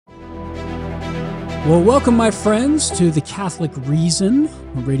Well, welcome, my friends, to The Catholic Reason,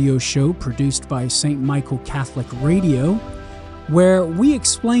 a radio show produced by St. Michael Catholic Radio, where we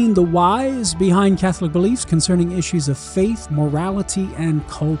explain the whys behind Catholic beliefs concerning issues of faith, morality, and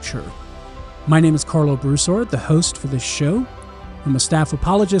culture. My name is Carlo Broussard, the host for this show. I'm a staff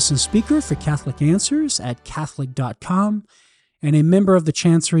apologist and speaker for Catholic Answers at Catholic.com and a member of the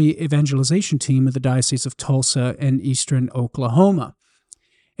Chancery Evangelization Team of the Diocese of Tulsa and Eastern Oklahoma.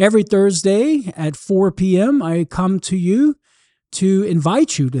 Every Thursday at 4 p.m., I come to you to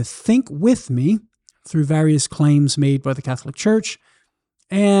invite you to think with me through various claims made by the Catholic Church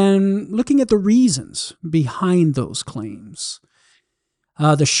and looking at the reasons behind those claims.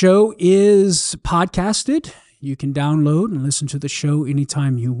 The show is podcasted. You can download and listen to the show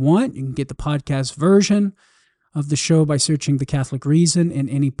anytime you want. You can get the podcast version of the show by searching The Catholic Reason in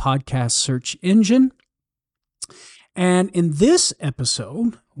any podcast search engine. And in this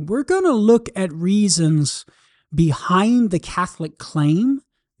episode, we're going to look at reasons behind the Catholic claim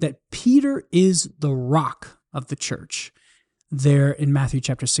that Peter is the rock of the church, there in Matthew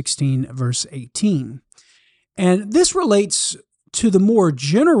chapter 16, verse 18. And this relates to the more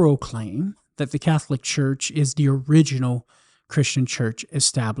general claim that the Catholic Church is the original Christian church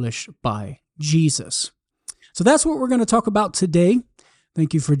established by Jesus. So that's what we're going to talk about today.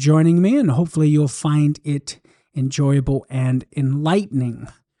 Thank you for joining me, and hopefully you'll find it enjoyable and enlightening,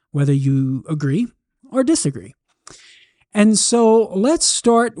 whether you agree or disagree. And so let's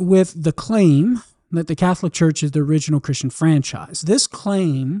start with the claim that the Catholic Church is the original Christian franchise. This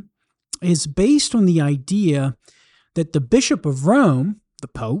claim is based on the idea that the Bishop of Rome, the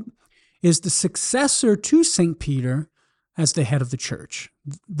Pope, is the successor to St. Peter as the head of the church,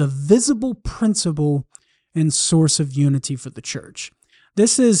 the visible principle and source of unity for the church.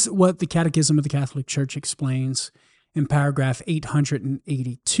 This is what the Catechism of the Catholic Church explains in paragraph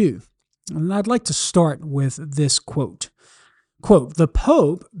 882. And I'd like to start with this quote. Quote, "The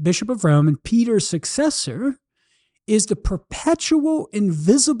Pope, Bishop of Rome, and Peter's successor is the perpetual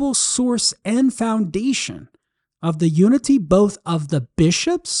invisible source and foundation of the unity both of the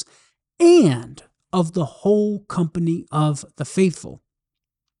bishops and of the whole company of the faithful.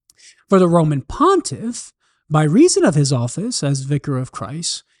 For the Roman pontiff, by reason of his office as vicar of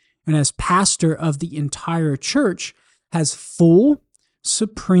Christ and as pastor of the entire church, has full,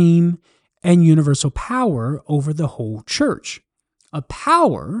 supreme, and universal power over the whole church, a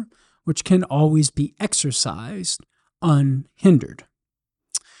power which can always be exercised unhindered."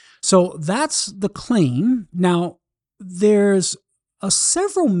 So that's the claim. Now, there's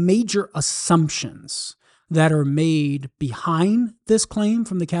several major assumptions that are made behind this claim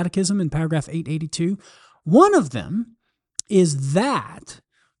from the Catechism in paragraph 882. One of them is that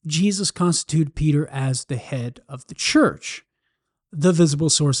Jesus constituted Peter as the head of the church, the visible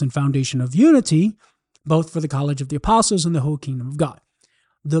source and foundation of unity, both for the College of the Apostles and the whole kingdom of God.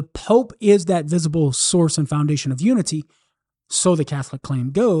 The Pope is that visible source and foundation of unity, so the Catholic claim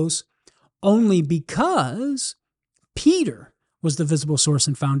goes, only because Peter was the visible source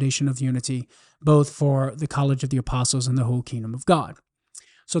and foundation of unity, both for the College of the Apostles and the whole kingdom of God.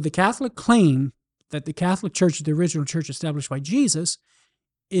 So the Catholic claim that the Catholic Church is the original church established by Jesus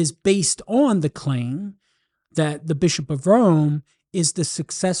is based on the claim that the Bishop of Rome is the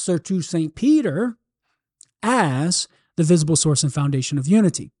successor to St. Peter as the visible source and foundation of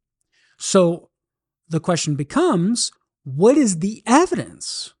unity. So the question becomes, what is the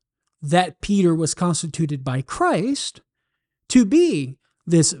evidence that Peter was constituted by Christ to be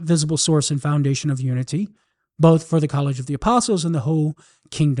this visible source and foundation of unity, both for the College of the Apostles and the whole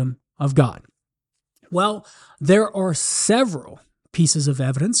kingdom of God? Well, there are several pieces of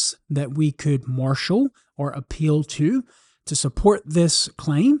evidence that we could marshal or appeal to support this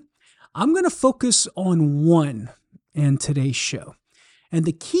claim. I'm going to focus on one in today's show. And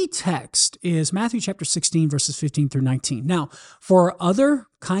the key text is Matthew chapter 16, verses 15 through 19. Now, for other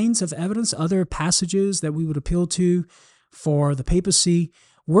kinds of evidence, other passages that we would appeal to for the papacy,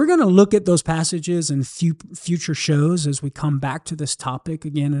 we're going to look at those passages in future shows as we come back to this topic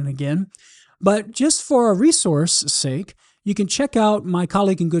again and again. But just for a resource sake, you can check out my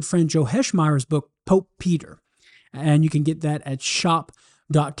colleague and good friend Joe Heschmeyer's book, Pope Peter. And you can get that at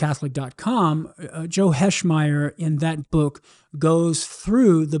shop.catholic.com. Joe Heschmeyer in that book goes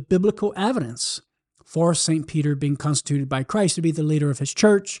through the biblical evidence for St. Peter being constituted by Christ to be the leader of his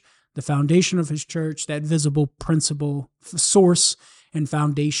church, the foundation of his church, that visible principle, source, and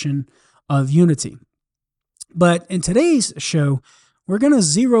foundation of unity. But in today's show, we're going to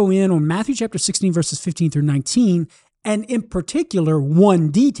zero in on Matthew chapter 16, verses 15 through 19, and in particular,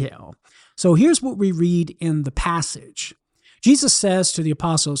 one detail. So here's what we read in the passage. Jesus says to the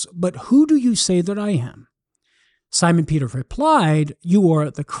apostles, "But who do you say that I am?" Simon Peter replied, "You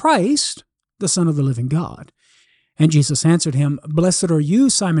are the Christ, the Son of the living God." And Jesus answered him, "Blessed are you,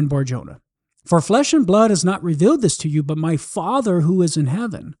 Simon Bar-Jonah, for flesh and blood has not revealed this to you, but my Father who is in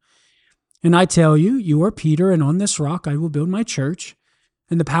heaven. And I tell you, you are Peter, and on this rock I will build my church,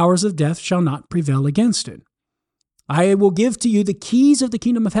 and the powers of death shall not prevail against it. I will give to you the keys of the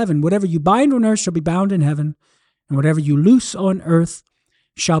kingdom of heaven. Whatever you bind on earth shall be bound in heaven, and whatever you loose on earth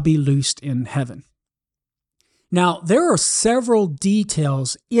shall be loosed in heaven." Now, there are several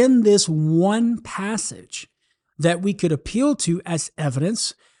details in this one passage that we could appeal to as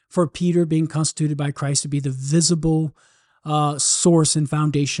evidence for Peter being constituted by Christ to be the visible source and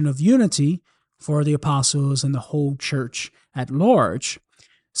foundation of unity for the apostles and the whole church at large.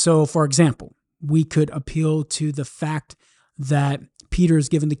 So, for example, we could appeal to the fact that Peter is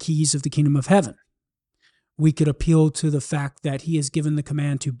given the keys of the kingdom of heaven. We could appeal to the fact that he is given the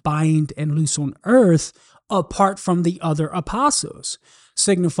command to bind and loose on earth apart from the other apostles,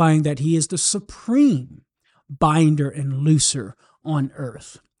 signifying that he is the supreme binder and looser on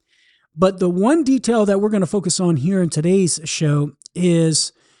earth. But the one detail that we're going to focus on here in today's show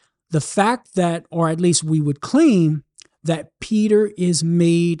is the fact that, or at least we would claim, that Peter is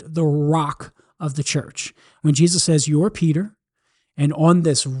made the rock of the church. When Jesus says, "You are Peter, and on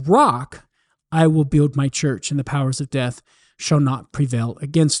this rock I will build my church, and the powers of death shall not prevail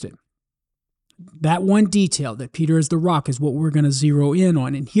against it." That one detail, that Peter is the rock, is what we're going to zero in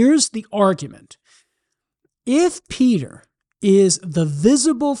on. And here's the argument. If Peter is the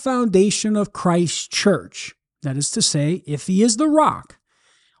visible foundation of Christ's church, that is to say, if he is the rock,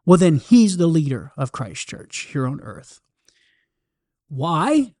 well, then he's the leader of Christ's church here on earth.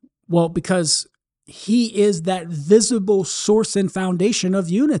 Why? Well, because he is that visible source and foundation of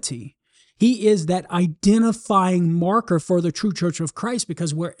unity. He is that identifying marker for the true church of Christ,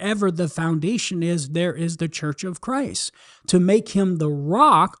 because wherever the foundation is, there is the church of Christ. To make him the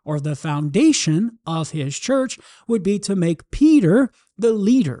rock or the foundation of his church would be to make Peter the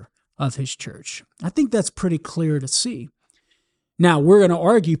leader of his church. I think that's pretty clear to see. Now, we're going to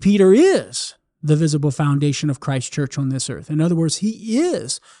argue Peter is the visible foundation of Christ's church on this earth. In other words, he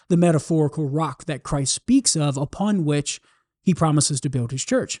is the metaphorical rock that Christ speaks of, upon which he promises to build his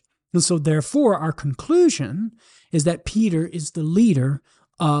church. And so therefore, our conclusion is that Peter is the leader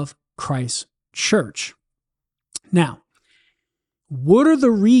of Christ's church. Now, what are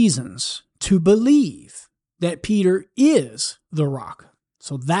the reasons to believe that Peter is the rock?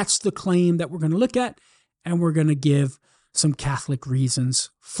 So that's the claim that we're going to look at, and we're going to give some Catholic reasons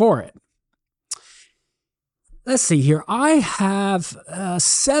for it. Let's see here. I have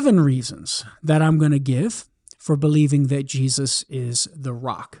 7 reasons that I'm going to give for believing that Jesus is the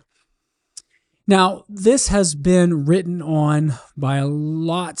rock. Now, this has been written on by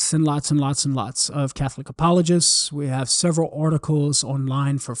lots and lots and lots and lots of Catholic apologists. We have several articles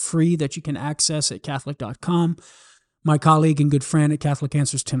online for free that you can access at Catholic.com. My colleague and good friend at Catholic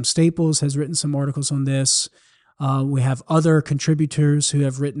Answers, Tim Staples, has written some articles on this. We have other contributors who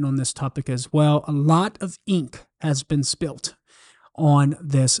have written on this topic as well. A lot of ink has been spilt on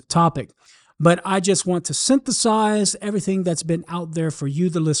this topic. But I just want to synthesize everything that's been out there for you,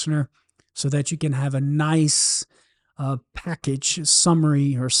 the listener, so that you can have a nice package,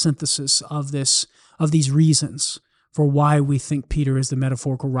 summary, or synthesis of these reasons for why we think Peter is the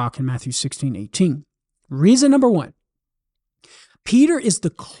metaphorical rock in Matthew 16:18. Reason number 1, Peter is the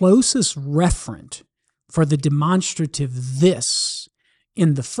closest referent for the demonstrative "this"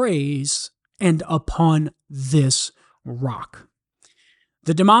 in the phrase, "and upon this rock."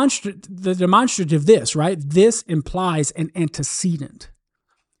 The demonstrative "this," right? This implies an antecedent.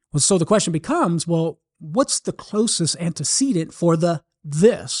 Well, so the question becomes, well, what's the closest antecedent for the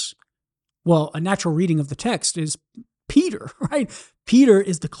 "this"? Well, a natural reading of the text is Peter, right? Peter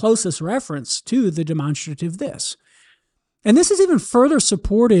is the closest reference to the demonstrative "this." And this is even further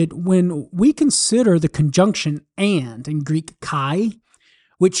supported when we consider the conjunction "and" in Greek kai,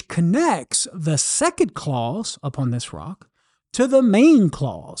 which connects the second clause, "upon this rock," to the main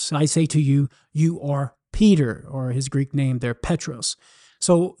clause, "I say to you, you are Peter," or his Greek name there, Petros.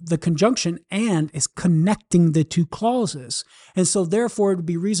 So the conjunction "and" is connecting the two clauses. And so therefore it would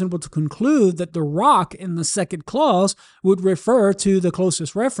be reasonable to conclude that the rock in the second clause would refer to the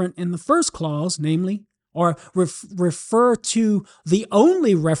closest referent in the first clause, namely, or refer to the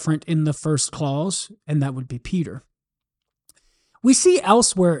only referent in the first clause, and that would be Peter. We see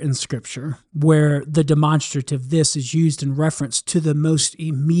elsewhere in Scripture where the demonstrative "this" is used in reference to the most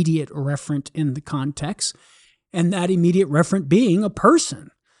immediate referent in the context, and that immediate referent being a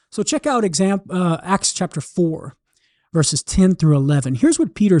person. So check out Acts chapter 4, verses 10 through 11. Here's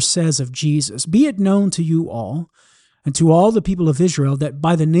what Peter says of Jesus. Be it known to you all and to all the people of Israel that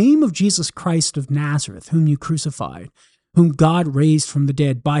by the name of Jesus Christ of Nazareth, whom you crucified, whom God raised from the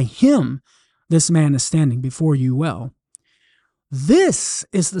dead, by him this man is standing before you well. This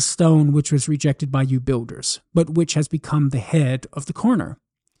is the stone which was rejected by you builders, but which has become the head of the corner.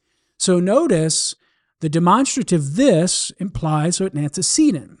 So notice the demonstrative this implies an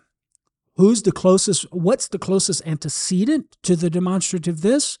antecedent. What's the closest antecedent to the demonstrative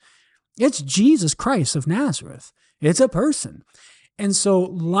this? It's Jesus Christ of Nazareth. It's a person. And so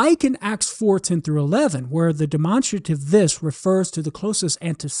like in Acts 4, 10 through 11, where the demonstrative this refers to the closest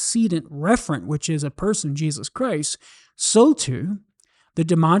antecedent referent, which is a person, Jesus Christ, so too the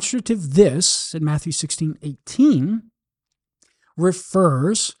demonstrative this in Matthew 16, 18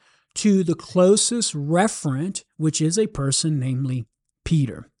 refers to the closest referent, which is a person, namely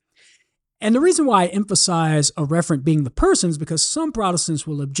Peter. And the reason why I emphasize a referent being the person is because some Protestants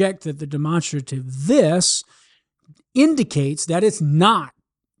will object that the demonstrative this indicates that it's not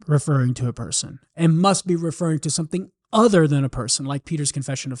referring to a person and must be referring to something other than a person, like Peter's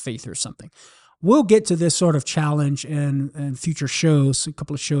confession of faith or something. We'll get to this sort of challenge in future shows, a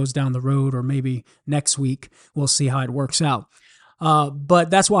couple of shows down the road, or maybe next week. We'll see how it works out. But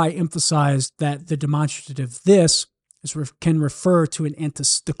that's why I emphasize that the demonstrative this can refer to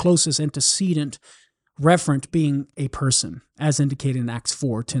the closest antecedent referent being a person, as indicated in Acts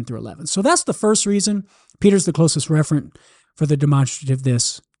 4, 10 through 11. So that's the first reason. Peter's the closest referent for the demonstrative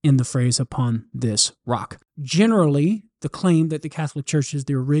this in the phrase upon this rock. Generally, the claim that the Catholic Church is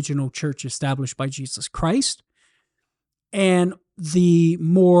the original church established by Jesus Christ, and the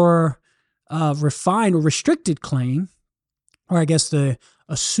more refined or restricted claim, or I guess the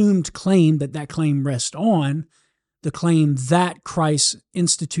assumed claim that claim rests on, the claim that Christ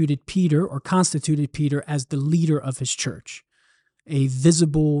instituted Peter or constituted Peter as the leader of his church, a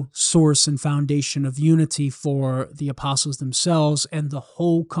visible source and foundation of unity for the apostles themselves and the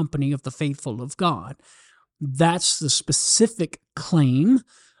whole company of the faithful of God. That's the specific claim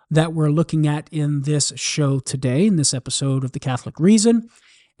that we're looking at in this show today, in this episode of The Catholic Reason.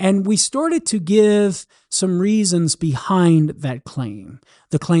 And we started to give some reasons behind that claim,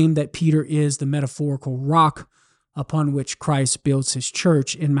 the claim that Peter is the metaphorical rock upon which Christ builds his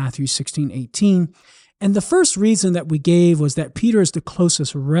church in Matthew 16, 18. And the first reason that we gave was that Peter is the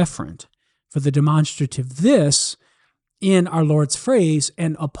closest referent for the demonstrative this in our Lord's phrase,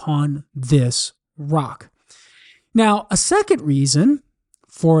 and upon this rock. Now, a second reason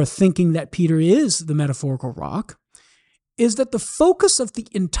for thinking that Peter is the metaphorical rock is that the focus of the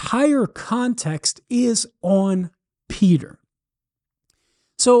entire context is on Peter.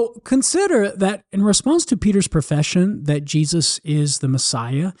 So consider that in response to Peter's profession that Jesus is the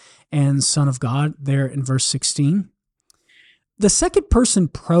Messiah and Son of God, there in verse 16, the second person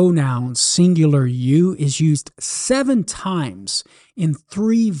pronoun singular you is used 7 times in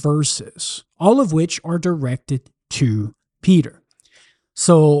 3 verses, all of which are directed to Peter.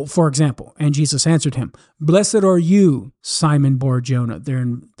 So, for example, and Jesus answered him, "Blessed are you, Simon Bar-Jonah," there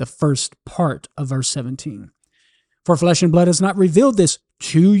in the first part of verse 17. "For flesh and blood has not revealed this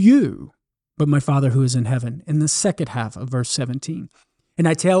to you, but my Father who is in heaven," in the second half of verse 17. "And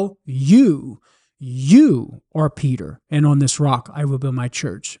I tell you, you are Peter, and on this rock I will build my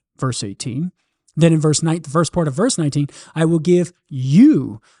church," verse 18. Then in verse 9, the first part of verse 19, "I will give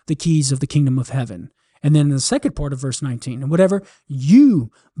you the keys of the kingdom of heaven." And then in the second part of verse 19, "And whatever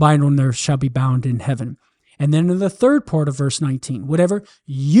you bind on earth shall be bound in heaven." And then in the third part of verse 19, "Whatever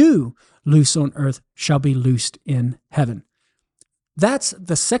you loose on earth shall be loosed in heaven." That's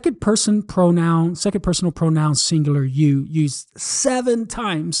the second personal pronoun singular you, used 7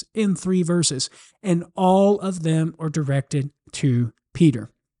 times in 3 verses, and all of them are directed to Peter.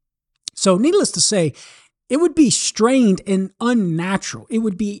 So needless to say, it would be strained and unnatural. It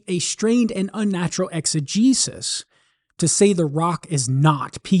would be a strained and unnatural exegesis to say the rock is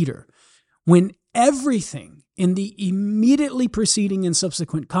not Peter, when everything in the immediately preceding and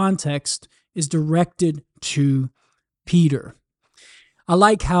subsequent context is directed to Peter. I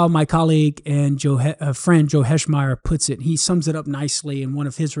like how my colleague and friend Joe Heschmeyer puts it. He sums it up nicely in one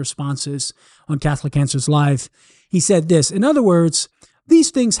of his responses on Catholic Answers Live. He said this: "In other words,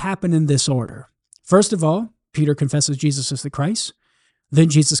 these things happen in this order. First of all, Peter confesses Jesus as the Christ. Then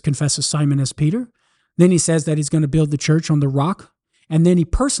Jesus confesses Simon as Peter. Then he says that he's going to build the church on the rock. And then he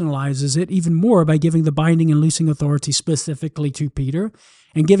personalizes it even more by giving the binding and loosing authority specifically to Peter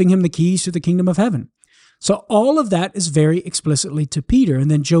and giving him the keys to the kingdom of heaven. So all of that is very explicitly to Peter."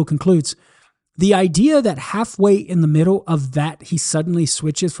 And then Joe concludes, "The idea that halfway in the middle of that he suddenly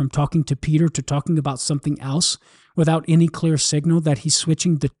switches from talking to Peter to talking about something else without any clear signal that he's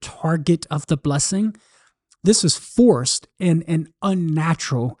switching the target of the blessing. This is forced and an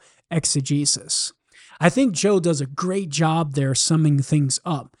unnatural exegesis. I think Joe does a great job there summing things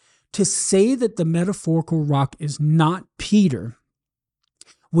up. To say that the metaphorical rock is not Peter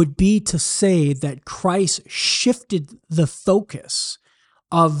would be to say that Christ shifted the focus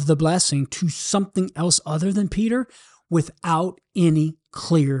of the blessing to something else other than Peter without any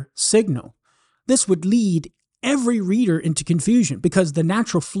clear signal. This would lead every reader into confusion because the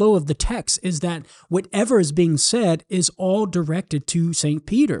natural flow of the text is that whatever is being said is all directed to St.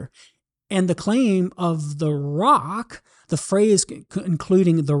 Peter. And the claim of the rock, the phrase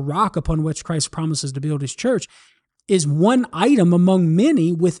including the rock upon which Christ promises to build his church, is one item among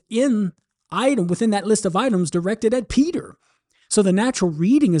many within that list of items directed at Peter. So the natural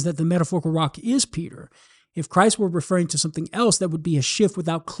reading is that the metaphorical rock is Peter. If Christ were referring to something else, that would be a shift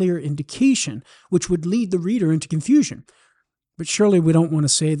without clear indication, which would lead the reader into confusion. But surely we don't want to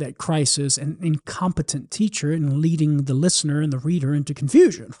say that Christ is an incompetent teacher in leading the listener and the reader into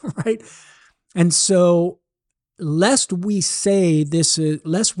confusion, right? And so lest we say this is,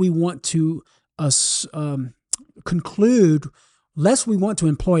 lest we want to conclude, lest we want to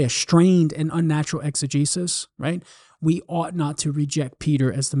employ a strained and unnatural exegesis, right? We ought not to reject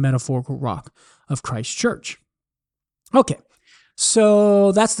Peter as the metaphorical rock of Christ's church. Okay,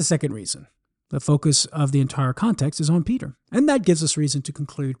 so that's the second reason. The focus of the entire context is on Peter, and that gives us reason to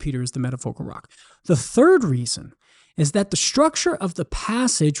conclude Peter is the metaphorical rock. The third reason is that the structure of the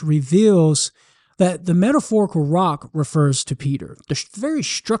passage reveals that the metaphorical rock refers to Peter, the very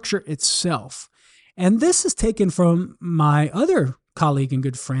structure itself. And this is taken from my other colleague and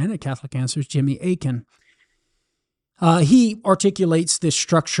good friend at Catholic Answers, Jimmy Akin. He articulates this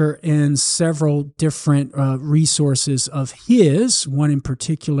structure in several different resources of his, one in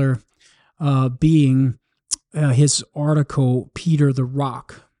particular being his article, Peter the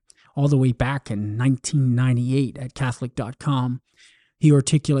Rock, all the way back in 1998 at Catholic.com. He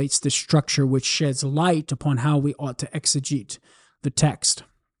articulates this structure which sheds light upon how we ought to exegete the text.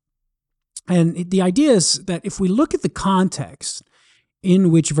 And the idea is that if we look at the context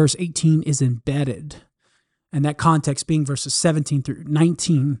in which verse 18 is embedded, and that context being verses 17 through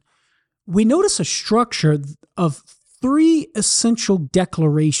 19, we notice a structure of three essential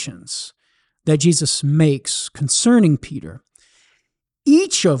declarations that Jesus makes concerning Peter,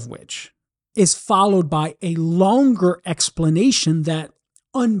 each of which is followed by a longer explanation that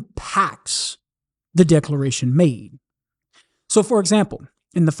unpacks the declaration made. So, for example,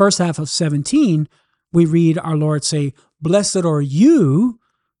 in the first half of 17, we read our Lord say, "Blessed are you,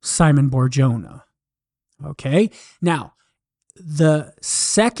 Simon Bar-Jonah." Okay, now the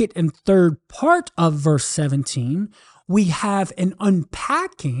second and third part of verse 17, we have an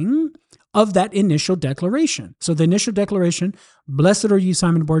unpacking of that initial declaration. So the initial declaration, "Blessed are you,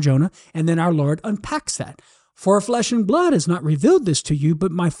 Simon Bar-Jonah," and then our Lord unpacks that. "For flesh and blood has not revealed this to you,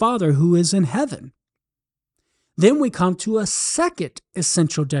 but my Father who is in heaven." Then we come to a second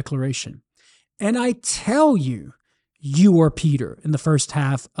essential declaration. "And I tell you, you are Peter," in the first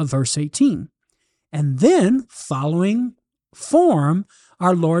half of verse 18. And then, following form,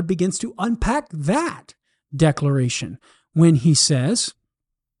 our Lord begins to unpack that declaration when he says,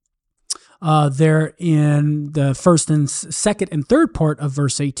 there in the first and second and third part of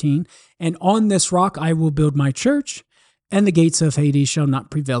verse 18, "And on this rock I will build my church, and the gates of Hades shall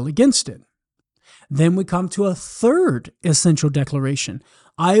not prevail against it." Then we come to a third essential declaration.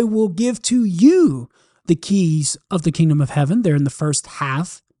 "I will give to you the keys of the kingdom of heaven," there in the first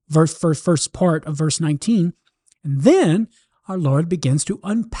half, first part of verse 19. And then our Lord begins to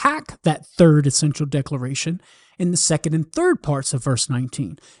unpack that third essential declaration in the second and third parts of verse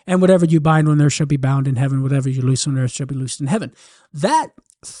 19. "And whatever you bind on earth shall be bound in heaven, whatever you loose on earth shall be loosed in heaven." That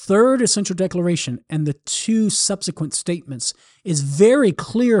third essential declaration and the two subsequent statements is very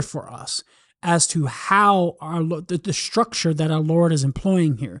clear for us as to how the structure that our Lord is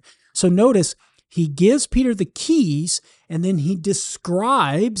employing here. So notice, he gives Peter the keys, and then he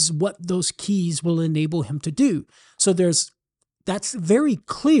describes what those keys will enable him to do. So that's very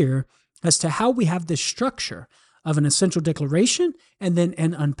clear as to how we have this structure of an essential declaration and then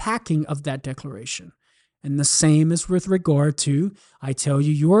an unpacking of that declaration. And the same is with regard to, "I tell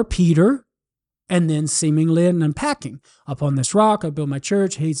you, you are Peter," and then seemingly an unpacking. "Upon this rock I build my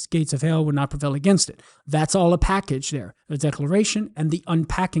church, gates of hell will not prevail against it." That's all a package there, the declaration and the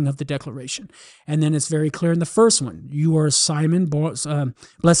unpacking of the declaration. And then it's very clear in the first one, "You are Simon,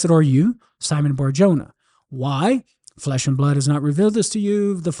 blessed are you, Simon Bar-Jonah." Why? "Flesh and blood has not revealed this to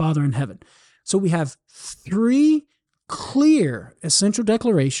you, the Father in heaven." So we have three clear essential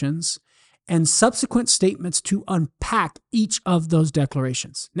declarations and subsequent statements to unpack each of those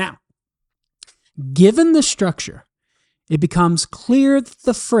declarations. Now, given the structure, it becomes clear that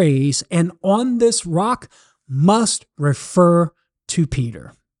the phrase, "and on this rock," must refer to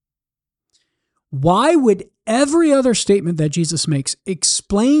Peter. Why would every other statement that Jesus makes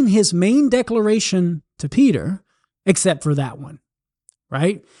explain his main declaration to Peter, except for that one,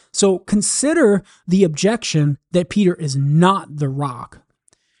 right? So consider the objection that Peter is not the rock.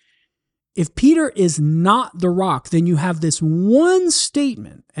 If Peter is not the rock, then you have this one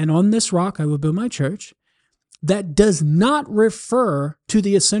statement, "and on this rock I will build my church," that does not refer to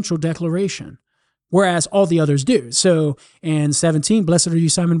the essential declaration, whereas all the others do. So in 17, "Blessed are you,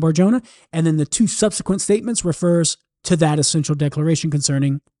 Simon Bar-Jonah," and then the two subsequent statements refers to that essential declaration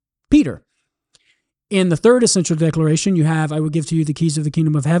concerning Peter. In the third essential declaration, you have, "I will give to you the keys of the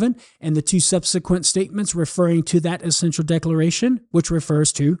kingdom of heaven," and the two subsequent statements referring to that essential declaration, which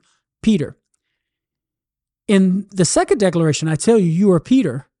refers to Peter. In the second declaration, "I tell you, you are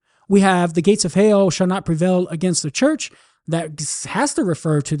Peter," we have, "The gates of hell shall not prevail against the church." That has to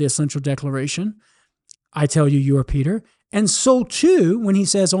refer to the essential declaration, "I tell you, you are Peter." And so too, when he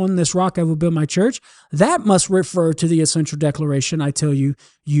says, "On this rock I will build my church," that must refer to the essential declaration, "I tell you,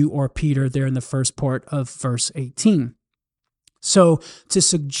 you are Peter," there in the first part of verse 18. So to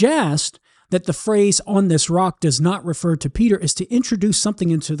suggest that the phrase "on this rock" does not refer to Peter is to introduce something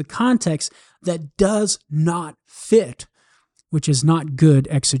into the context that does not fit, which is not good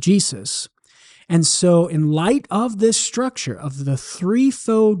exegesis. And so in light of this structure of the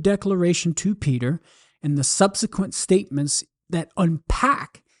threefold declaration to Peter and the subsequent statements that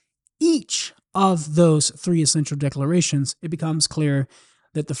unpack each of those three essential declarations, it becomes clear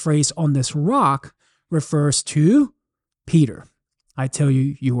that the phrase "on this rock" refers to Peter. "I tell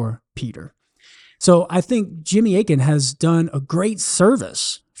you, you are Peter." So I think Jimmy Akin has done a great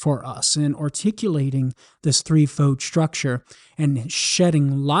service for us in articulating this threefold structure and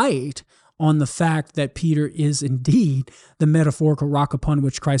shedding light on the fact that Peter is indeed the metaphorical rock upon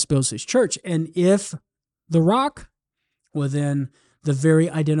which Christ builds his church. And if the rock, well, then the very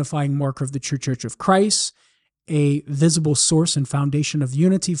identifying marker of the true church of Christ, a visible source and foundation of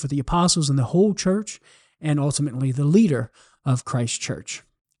unity for the apostles and the whole church, and ultimately the leader of Christ's church.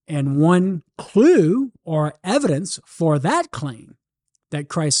 And one clue or evidence for that claim that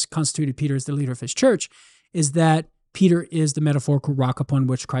Christ constituted Peter as the leader of his church is that Peter is the metaphorical rock upon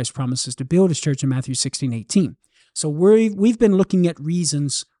which Christ promises to build his church in Matthew 16:18. So we've been looking at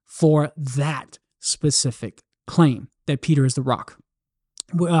reasons for that specific claim, that Peter is the rock.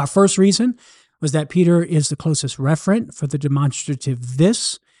 Our first reason was that Peter is the closest referent for the demonstrative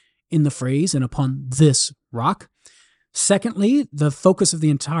 "this" in the phrase, "and upon this rock." Secondly, the focus of the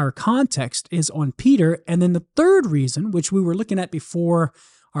entire context is on Peter. And then the third reason, which we were looking at before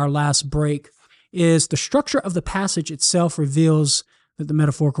our last break, is the structure of the passage itself reveals that the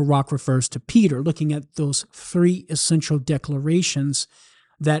metaphorical rock refers to Peter, looking at those three essential declarations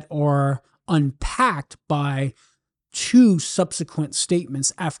that are unpacked by two subsequent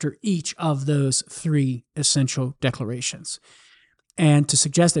statements after each of those three essential declarations. And to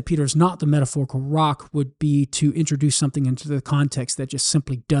suggest that Peter is not the metaphorical rock would be to introduce something into the context that just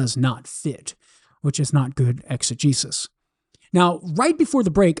simply does not fit, which is not good exegesis. Now, right before the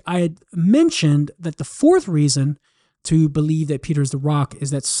break, I had mentioned that the fourth reason to believe that Peter is the rock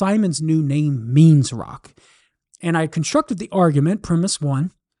is that Simon's new name means rock. And I constructed the argument, premise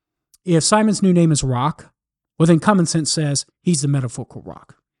one, if Simon's new name is rock, well, then common sense says he's the metaphorical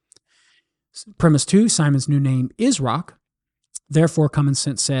rock. Premise two, Simon's new name is rock. Therefore, common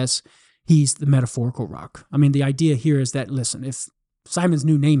sense says he's the metaphorical rock. I mean, the idea here is that, listen, if Simon's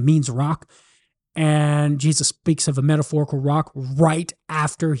new name means rock, and Jesus speaks of a metaphorical rock right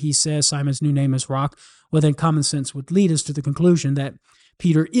after he says Simon's new name is rock, well, then common sense would lead us to the conclusion that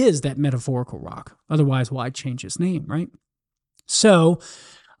Peter is that metaphorical rock. Otherwise, why change his name, right? So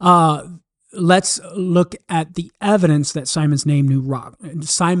let's look at the evidence that Simon's new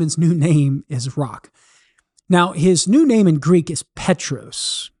name is rock. Now, his new name in Greek is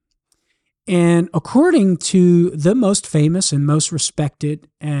Petros. And according to the most famous and most respected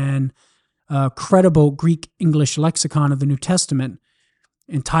and credible Greek-English lexicon of the New Testament,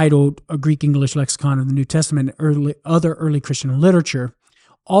 entitled A Greek-English Lexicon of the New Testament and other early Christian literature,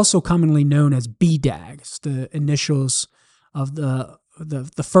 also commonly known as BDAG, the initials of the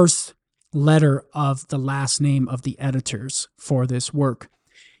first letter of the last name of the editors for this work.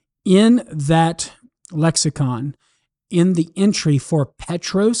 In that lexicon, in the entry for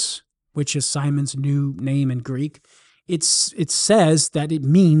Petros, which is Simon's new name in Greek, it says that it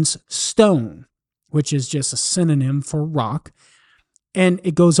means stone, which is just a synonym for rock. And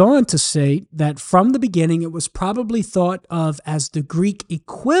it goes on to say that from the beginning, it was probably thought of as the Greek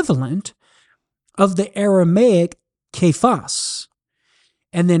equivalent of the Aramaic Kephas.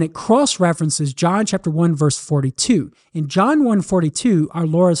 And then it cross-references John chapter 1, verse 42. In John 1:42, our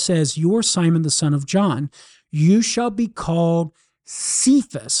Lord says, "You are Simon the son of John. You shall be called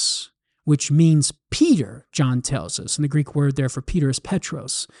Cephas," which means Peter, John tells us. And the Greek word there for Peter is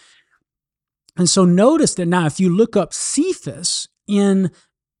Petros. And so notice that now if you look up Cephas in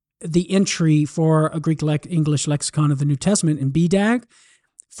the entry for a Greek English lexicon of the New Testament in BDAG,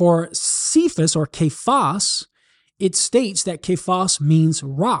 for Cephas or Kephas, it states that Kephas means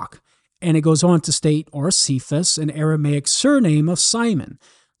rock. And it goes on to state, or Cephas, an Aramaic surname of Simon.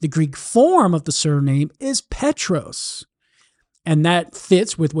 The Greek form of the surname is Petros. And that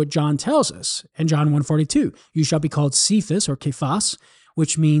fits with what John tells us in John 1:42. You shall be called Cephas or Kephas,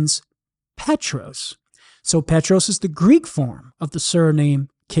 which means Petros. So Petros is the Greek form of the surname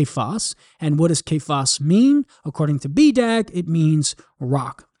Kephas. And what does Kephas mean? According to BDAG, it means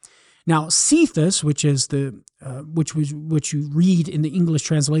rock. Now, Cephas, which is which you read in the English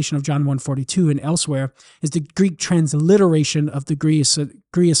translation of John 1:42 and elsewhere, is the Greek transliteration of the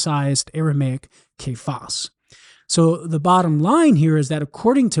Greicized Aramaic Kephas. So the bottom line here is that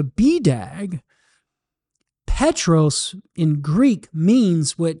according to BDAG, Petros in Greek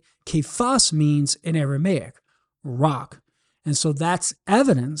means what Kephas means in Aramaic, rock. And so that's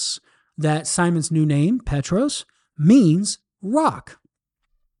evidence that Simon's new name, Petros, means rock.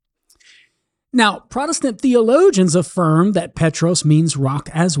 Now, Protestant theologians affirm that Petros means rock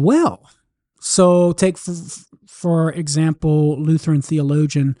as well. So take, for example, Lutheran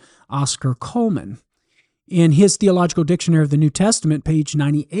theologian Oscar Coleman. In his Theological Dictionary of the New Testament, page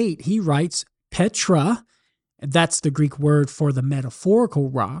 98, he writes, Petra, that's the Greek word for the metaphorical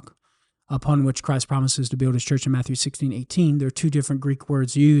rock upon which Christ promises to build his church in Matthew 16:18. There are two different Greek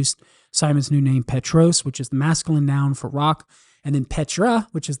words used. Simon's new name, Petros, which is the masculine noun for rock, and then Petra,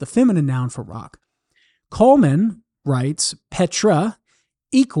 which is the feminine noun for rock. Coleman writes, Petra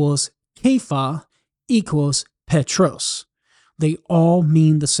equals Kepha equals Petros. They all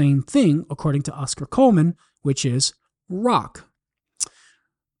mean the same thing, according to Oscar Coleman, which is rock.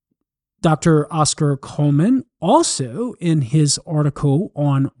 Dr. Oscar Coleman also, in his article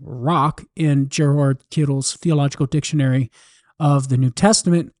on rock in Gerhard Kittle's Theological Dictionary of the New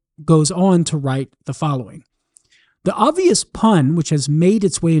Testament, goes on to write the following. The obvious pun, which has made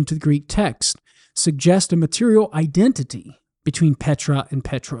its way into the Greek text, suggests a material identity between Petra and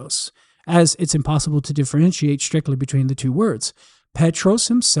Petros, as it's impossible to differentiate strictly between the two words. Petros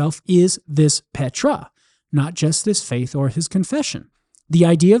himself is this Petra, not just this faith or his confession. The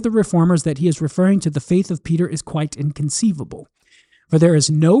idea of the Reformers that he is referring to the faith of Peter is quite inconceivable, for there is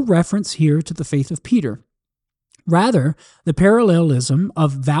no reference here to the faith of Peter. Rather, the parallelism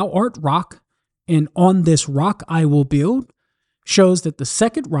of thou art rock, and on this rock I will build, shows that the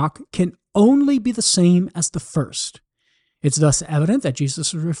second rock can only be the same as the first. It's thus evident that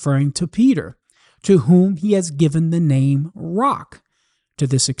Jesus is referring to Peter, to whom he has given the name rock. To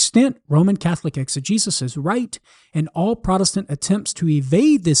this extent, Roman Catholic exegesis is right, and all Protestant attempts to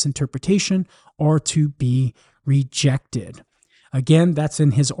evade this interpretation are to be rejected. Again, that's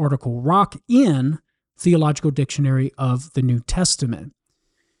in his article Rock in Theological Dictionary of the New Testament.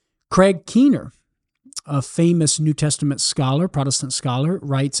 Craig Keener, a famous New Testament scholar, Protestant scholar,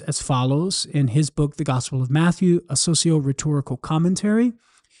 writes as follows in his book, The Gospel of Matthew, a socio-rhetorical commentary.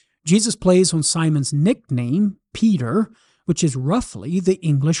 Jesus plays on Simon's nickname, Peter, which is roughly the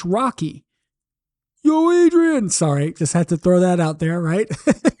English Rocky. Yo, Adrian! Sorry, just had to throw that out there, right?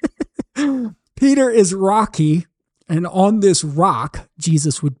 Peter is Rocky, and on this rock,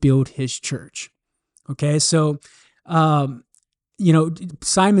 Jesus would build his church. Okay, so,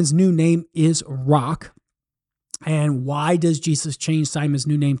 Simon's new name is Rock. And why does Jesus change Simon's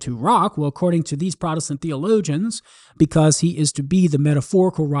new name to Rock? Well, according to these Protestant theologians, because he is to be the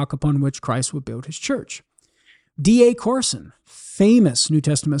metaphorical rock upon which Christ would build his church. D.A. Carson, famous New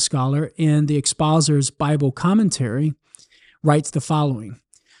Testament scholar in the Expositor's Bible Commentary, writes the following.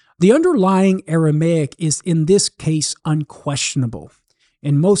 The underlying Aramaic is in this case unquestionable,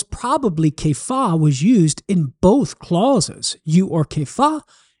 and most probably Kepha was used in both clauses, you or Kepha,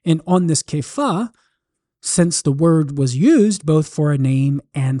 and on this Kepha, since the word was used both for a name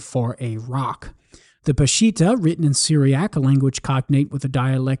and for a rock. The Peshitta, written in Syriac, a language cognate with the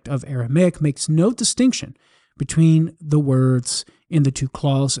dialect of Aramaic, makes no distinction between the words in the two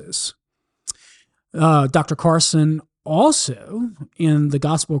clauses. Dr. Carson also, in the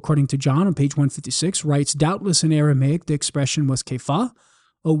Gospel according to John on page 156, writes, doubtless in Aramaic the expression was Kepha,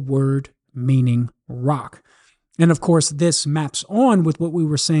 a word meaning rock. And of course, this maps on with what we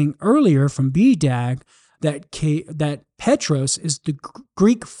were saying earlier from BDAG, that Petros is the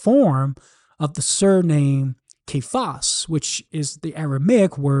Greek form of the surname Kephas, which is the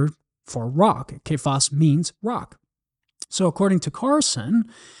Aramaic word for rock. Kephas means rock. So according to Carson,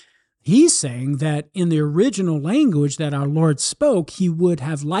 he's saying that in the original language that our Lord spoke, he would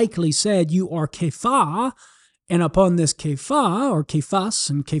have likely said, "You are Kepha, and upon this Kepha," or Kephas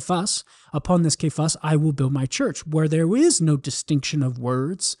and Kephas, "upon this Kephas I will build my church," where there is no distinction of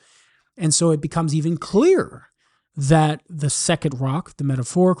words. And so it becomes even clearer that the second rock, the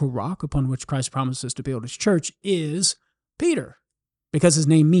metaphorical rock upon which Christ promises to build his church, is Peter, because his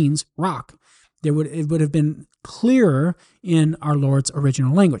name means rock. It would have been clearer in our Lord's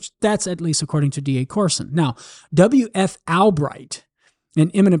original language. That's at least according to D.A. Carson. Now, W.F. Albright, an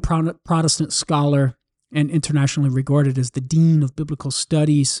eminent Protestant scholar and internationally regarded as the Dean of Biblical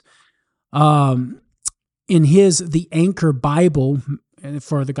Studies, in his The Anchor Bible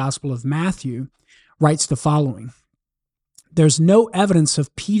for the Gospel of Matthew, writes the following: "There's no evidence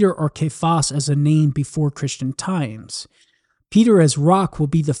of Peter or Kephas as a name before Christian times. Peter as rock will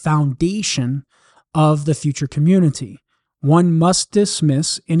be the foundation of the future community. One must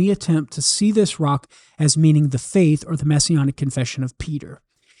dismiss any attempt to see this rock as meaning the faith or the messianic confession of Peter."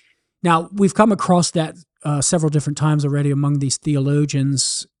 Now, we've come across that several different times already among these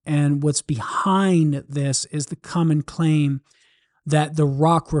theologians, and what's behind this is the common claim that the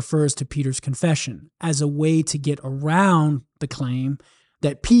rock refers to Peter's confession as a way to get around the claim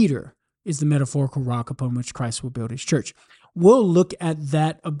that Peter is the metaphorical rock upon which Christ will build his church. We'll look at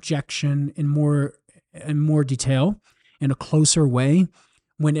that objection in more detail, in a closer way,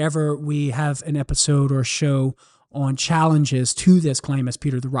 whenever we have an episode or show on challenges to this claim as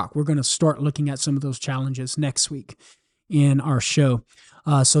Peter the rock. We're going to start looking at some of those challenges next week in our show.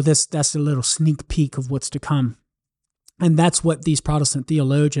 So that's a little sneak peek of what's to come. And that's what these Protestant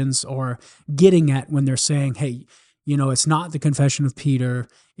theologians are getting at when they're saying, hey, it's not the confession of Peter,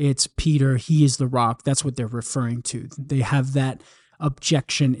 it's Peter, he is the rock. That's what they're referring to. They have that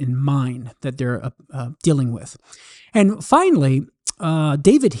objection in mind that they're dealing with. And finally,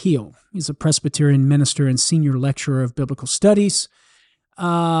 David Heel, he's a Presbyterian minister and senior lecturer of biblical studies.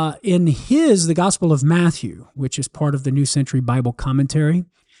 In The Gospel of Matthew, which is part of the New Century Bible Commentary,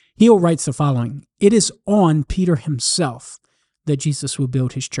 Heel writes the following: "It is on Peter himself that Jesus will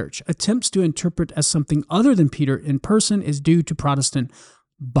build his church. Attempts to interpret as something other than Peter in person is due to Protestant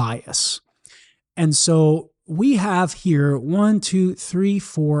bias." And so we have here 5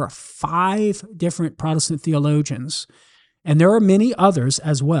 different Protestant theologians, and there are many others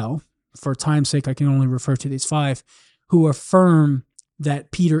as well. For time's sake, I can only refer to these 5, who affirm that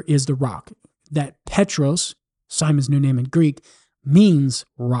Peter is the rock, that Petros, Simon's new name in Greek, means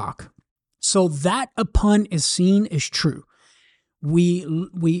rock. So that a pun is seen is true.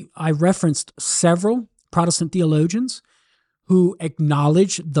 I referenced several Protestant theologians who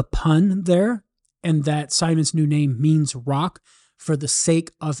acknowledge the pun there, and that Simon's new name means rock for the sake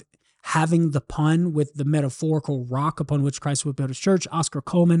of having the pun with the metaphorical rock upon which Christ would build his church. Oscar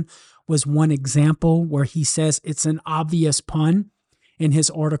Coleman was one example where he says it's an obvious pun in his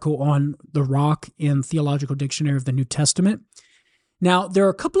article on the rock in Theological Dictionary of the New Testament. Now, there are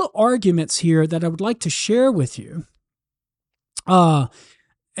a couple of arguments here that I would like to share with you. And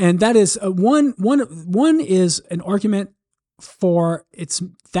that is one is an argument for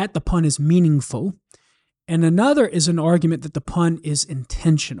that the pun is meaningful, and another is an argument that the pun is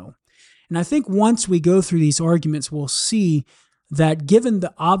intentional. And I think once we go through these arguments, we'll see that given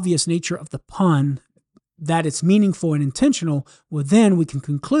the obvious nature of the pun, that it's meaningful and intentional, well, then we can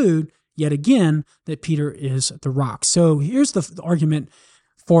conclude yet again that Peter is the rock. So here's the argument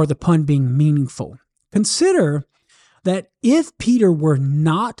for the pun being meaningful. Consider that if Peter were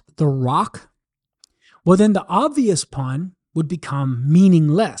not the rock, well, then the obvious pun would become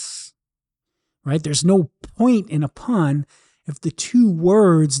meaningless, right? There's no point in a pun if the two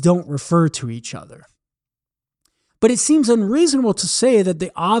words don't refer to each other. But it seems unreasonable to say that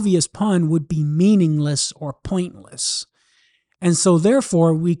the obvious pun would be meaningless or pointless. And so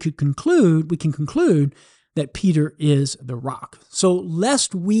therefore we can conclude that Peter is the rock. So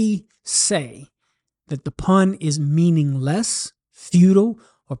lest we say that the pun is meaningless, futile,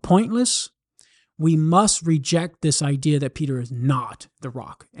 or pointless, we must reject this idea that Peter is not the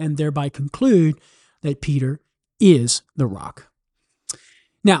rock, and thereby conclude that Peter is the rock.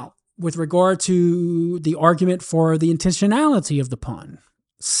 Now, with regard to the argument for the intentionality of the pun,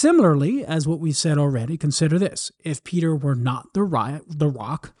 similarly, as what we've said already, consider this. If Peter were not the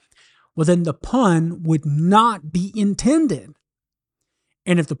rock, well, then the pun would not be intended.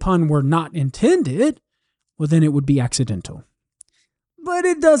 And if the pun were not intended, well, then it would be accidental. But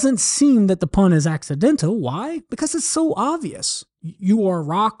it doesn't seem that the pun is accidental. Why? Because it's so obvious. You are a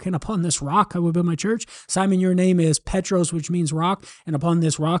rock, and upon this rock I will build my church. Simon, your name is Petros, which means rock, and upon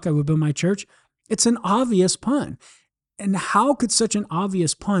this rock I will build my church. It's an obvious pun. And how could such an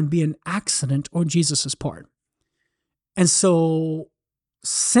obvious pun be an accident on Jesus' part? And so,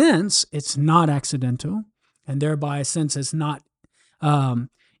 since it's not accidental, and thereby since it's not,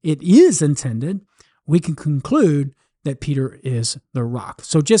 it is intended, we can conclude that Peter is the rock.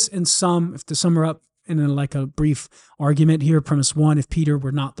 So just to sum her up in a brief argument here, premise 1, if Peter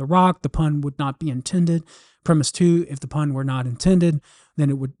were not the rock, the pun would not be intended. Premise 2, if the pun were not intended, then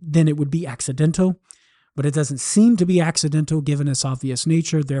it would be accidental. But it doesn't seem to be accidental given its obvious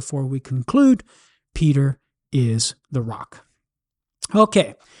nature. Therefore, we conclude Peter is the rock.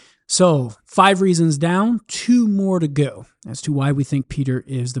 Okay, so 5 reasons down, 2 more to go as to why we think Peter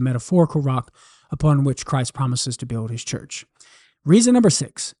is the metaphorical rock upon which Christ promises to build his church. Reason number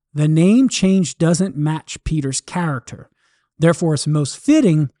 6, the name change doesn't match Peter's character. Therefore, it's most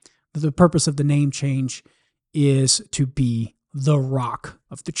fitting that the purpose of the name change is to be the rock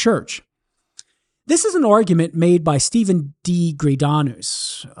of the church. This is an argument made by Stephen D.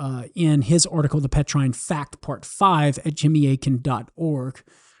 Greidanus in his article, The Petrine Fact, Part 5 at jimmyakin.org.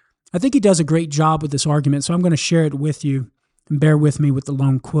 I think he does a great job with this argument, so I'm going to share it with you, and bear with me with the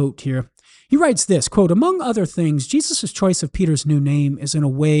long quote here. He writes this, quote, among other things, Jesus' choice of Peter's new name is in a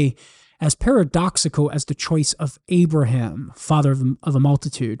way as paradoxical as the choice of Abraham, father of a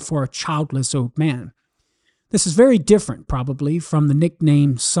multitude, for a childless old man. This is very different, probably, from the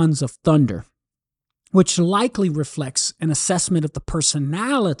nickname Sons of Thunder, which likely reflects an assessment of the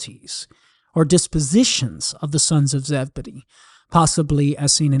personalities or dispositions of the sons of Zebedee, possibly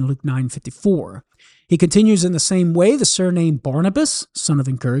as seen in Luke 9:54. He continues in the same way. The surname Barnabas, son of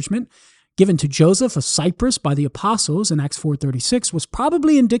encouragement, given to Joseph of Cyprus by the apostles in Acts 4:36, was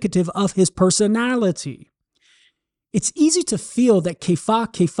probably indicative of his personality. It's easy to feel that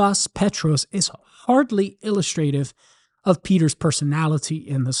Kephas Petros is hardly illustrative of Peter's personality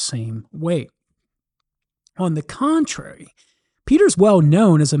in the same way. On the contrary, Peter's well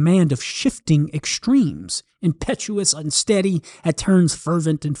known as a man of shifting extremes, impetuous, unsteady, at turns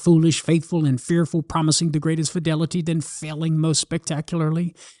fervent and foolish, faithful and fearful, promising the greatest fidelity, then failing most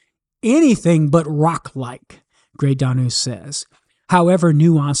spectacularly. Anything but rock-like, Greidanus says, however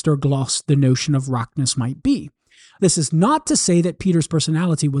nuanced or glossed the notion of rockness might be. This is not to say that Peter's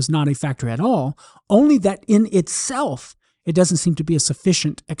personality was not a factor at all, only that in itself it doesn't seem to be a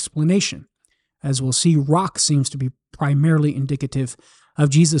sufficient explanation. As we'll see, rock seems to be primarily indicative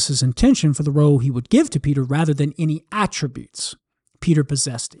of Jesus' intention for the role he would give to Peter rather than any attributes Peter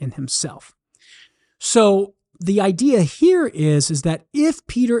possessed in himself. So the idea here is that if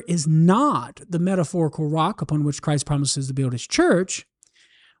Peter is not the metaphorical rock upon which Christ promises to build his church,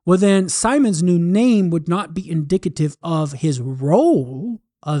 well then Simon's new name would not be indicative of his role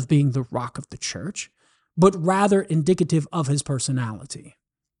of being the rock of the church, but rather indicative of his personality,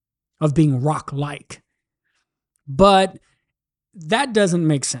 of being rock-like. But that doesn't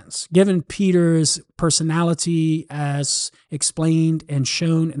make sense. Given Peter's personality as explained and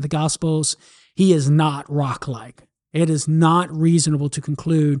shown in the Gospels, he is not rock-like. It is not reasonable to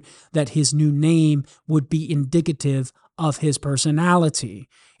conclude that his new name would be indicative of his personality.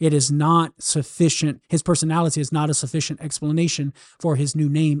 It is not sufficient. His personality is not a sufficient explanation for his new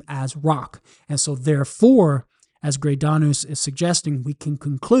name as rock. And so therefore, as Greidanus is suggesting, we can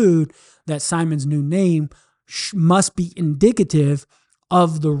conclude that Simon's new name must be indicative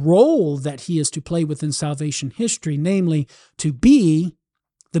of the role that he is to play within salvation history, namely to be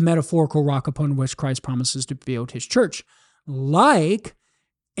the metaphorical rock upon which Christ promises to build his church. Like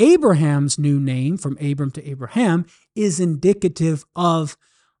Abraham's new name, from Abram to Abraham, is indicative of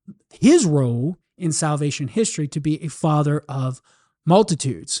his role in salvation history to be a father of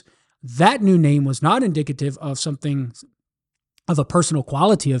multitudes. That new name was not indicative of something, of a personal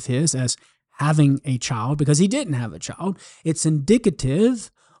quality of his as having a child, because he didn't have a child. It's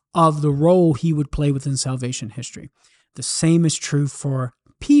indicative of the role he would play within salvation history. The same is true for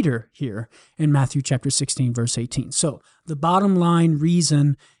Peter here in Matthew chapter 16, verse 18. So the bottom line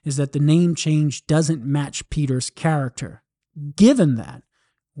reason is that the name change doesn't match Peter's character. Given that,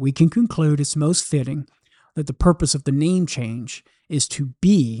 we can conclude it's most fitting that the purpose of the name change is to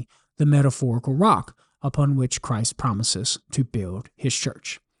be the metaphorical rock upon which Christ promises to build his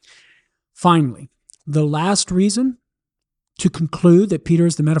church. Finally, the last reason to conclude that Peter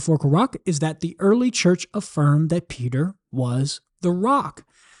is the metaphorical rock is that the early church affirmed that Peter was the rock.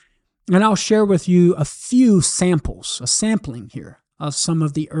 And I'll share with you a few sampling here of some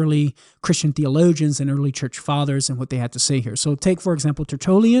of the early Christian theologians and early church fathers and what they had to say here. So take, for example,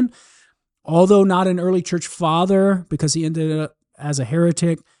 Tertullian. Although not an early church father because he ended up as a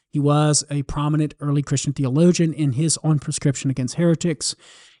heretic, he was a prominent early Christian theologian in his On Prescription Against Heretics.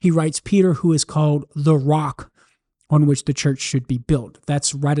 He writes Peter, who is called the rock on which the church should be built.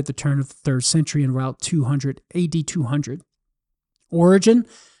 That's right at the turn of the 3rd century in about 200 AD 200. Origen,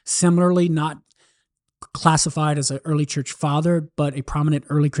 similarly not classified as an early church father, but a prominent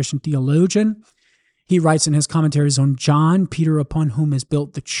early Christian theologian. He writes in his commentaries on John, Peter upon whom is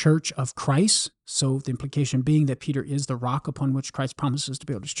built the church of Christ. So the implication being that Peter is the rock upon which Christ promises to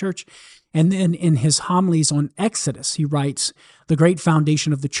build his church. And then in his homilies on Exodus, he writes, the great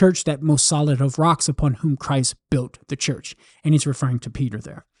foundation of the church, that most solid of rocks upon whom Christ built the church. And he's referring to Peter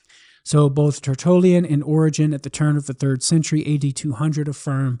there. So both Tertullian and Origen at the turn of the 3rd century, AD 200,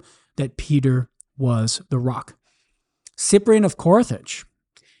 affirm that Peter was the rock. Cyprian of Carthage,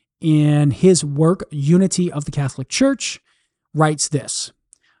 in his work, Unity of the Catholic Church, writes this.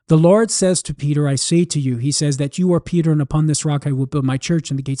 The Lord says to Peter, I say to you, he says that you are Peter, and upon this rock I will build my church,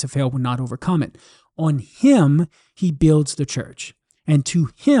 and the gates of hell will not overcome it. On him he builds the church, and to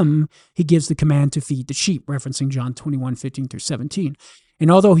him he gives the command to feed the sheep, referencing John 21:15-17.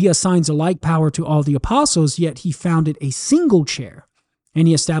 And although he assigns a like power to all the apostles, yet he founded a single chair, and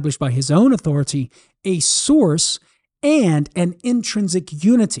he established by his own authority a source and an intrinsic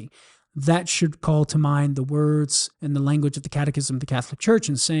unity. That should call to mind the words and the language of the Catechism of the Catholic Church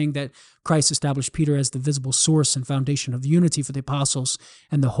in saying that Christ established Peter as the visible source and foundation of unity for the apostles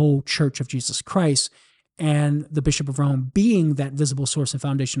and the whole Church of Jesus Christ, and the Bishop of Rome being that visible source and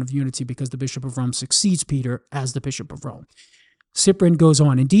foundation of unity because the Bishop of Rome succeeds Peter as the Bishop of Rome. Cyprian goes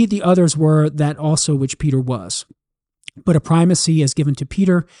on, indeed the others were that also which Peter was. But a primacy is given to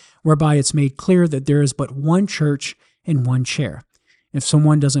Peter, whereby it's made clear that there is but one church and one chair. If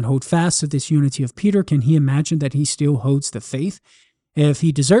someone doesn't hold fast to this unity of Peter, can he imagine that he still holds the faith? If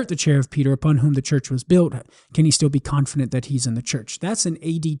he desert the chair of Peter upon whom the church was built, can he still be confident that he's in the church? That's in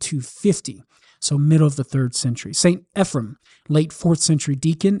AD 250, so middle of the 3rd century. St. Ephrem, late 4th century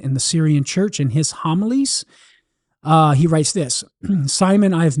deacon in the Syrian church, in his homilies, he writes this,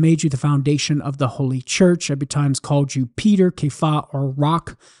 Simon, I have made you the foundation of the holy church. I betimes called you Peter, Kepha, or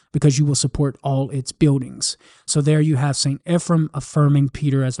rock, because you will support all its buildings. So there you have St. Ephrem affirming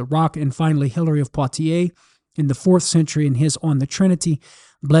Peter as the rock. And finally, Hilary of Poitiers in the 4th century in his On the Trinity,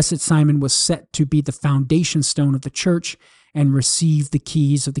 Blessed Simon was set to be the foundation stone of the church and receive the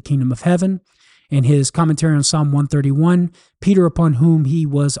keys of the kingdom of heaven. In his commentary on Psalm 131, Peter upon whom he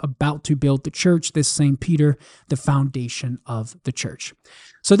was about to build the church, this same Peter, the foundation of the church.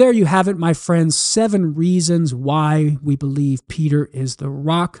 So there you have it, my friends, 7 reasons why we believe Peter is the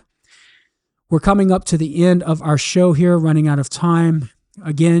rock. We're coming up to the end of our show here, running out of time.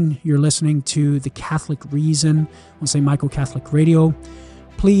 Again, you're listening to The Catholic Reason on St. Michael Catholic Radio.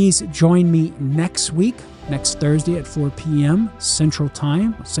 Please join me next week, next Thursday at 4 p.m. Central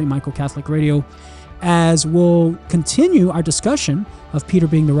Time, St. Michael Catholic Radio, as we'll continue our discussion of Peter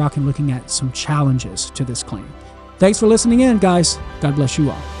being the rock and looking at some challenges to this claim. Thanks for listening in, guys. God bless you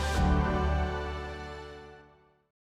all.